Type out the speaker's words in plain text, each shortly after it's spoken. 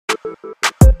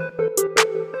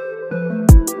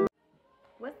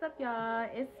What's up, y'all?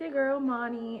 It's your girl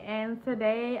Monty, and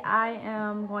today I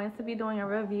am going to be doing a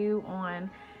review on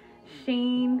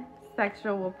Shein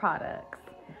sexual products.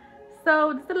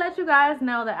 So just to let you guys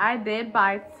know that I did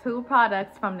buy 2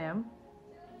 products from them,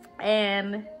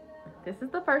 and this is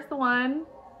the first one.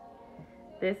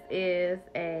 This is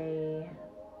a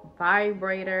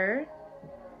vibrator,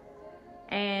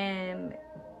 and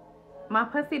my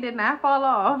pussy did not fall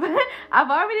off. I've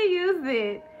already used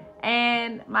it,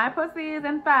 and my pussy is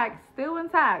in fact still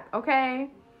intact, okay?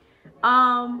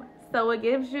 So it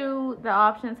gives you the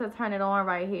option to turn it on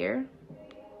right here,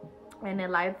 and it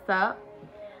lights up.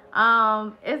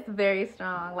 It's very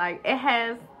strong. Like, it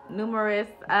has numerous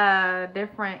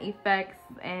different effects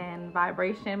and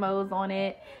vibration modes on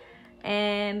it,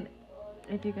 and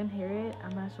if you can hear it,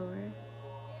 I'm not sure.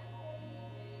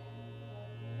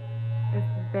 It's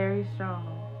very strong.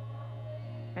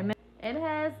 And it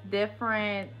has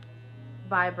different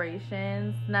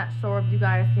vibrations. Not sure if you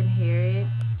guys can hear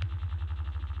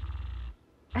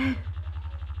it.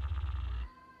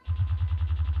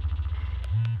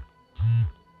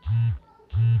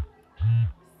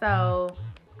 So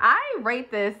I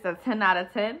rate this a 10 out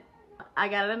of 10. I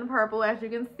got it in purple. As you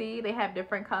can see, they have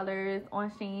different colors on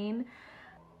Shein.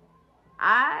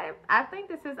 I think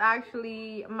this is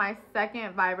actually my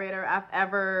second vibrator I've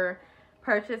ever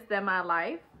purchased in my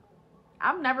life.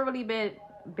 I've never really been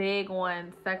big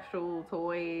on sexual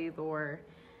toys or,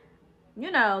 you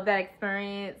know, that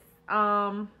experience.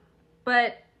 But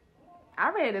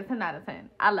I rate it a 10 out of 10.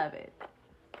 I love it.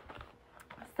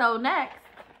 So next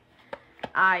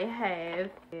I have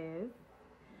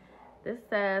this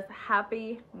says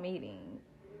happy meeting,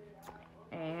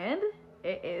 and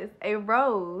it is a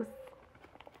rose.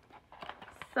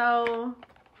 So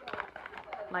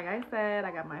like I said,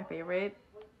 I got my favorite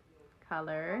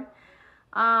color.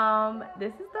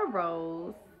 This is the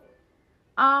rose.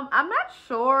 I'm not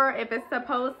sure if it's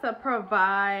supposed to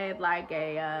provide like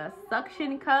a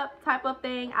suction cup type of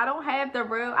thing. I don't have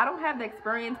the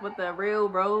experience with the real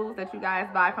rose that you guys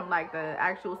buy from like the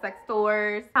actual sex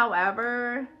stores.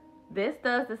 However, this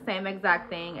does the same exact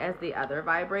thing as the other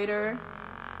vibrator.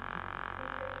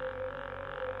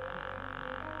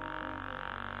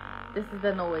 This is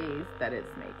the noise that it's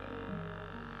making.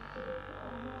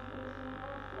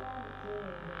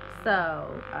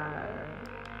 So,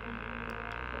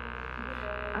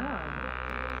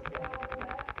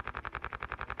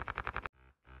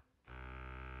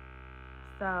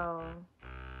 So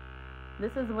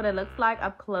this is what it looks like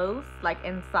up close, like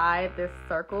inside this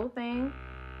circle thing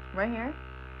right here.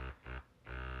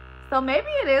 So maybe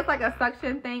it is like a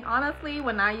suction thing. Honestly,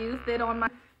 when I used it on my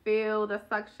feel the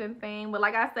suction thing, but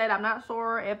like I said, I'm not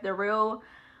sure if the real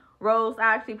rose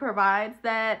actually provides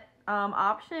that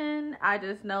option. I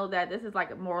just know that this is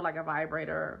like more like a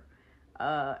vibrator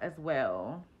as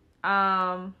well.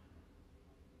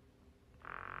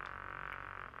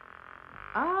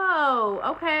 Oh,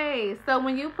 okay. So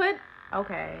when you put,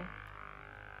 okay,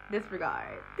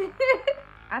 disregard.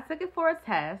 I took it for a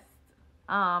test.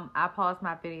 I paused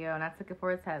my video and I took it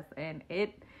for a test, and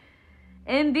it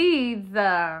indeed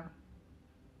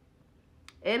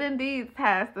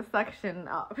has the suction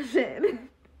option.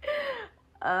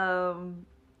 10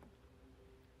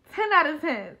 out of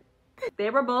 10. They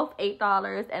were both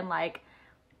 $8 and like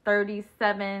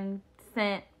 37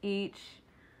 cents each.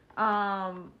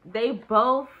 They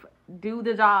both do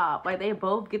the job. Like, they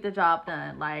both get the job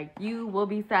done. Like, you will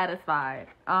be satisfied.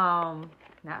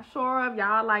 Not sure if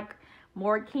y'all like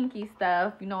more kinky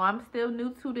stuff. You know, I'm still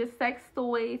new to this sex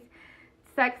toy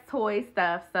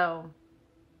stuff, so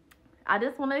I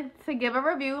just wanted to give a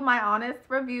review, my honest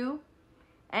review,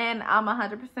 and I'm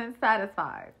 100%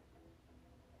 satisfied.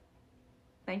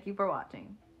 Thank you for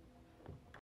watching.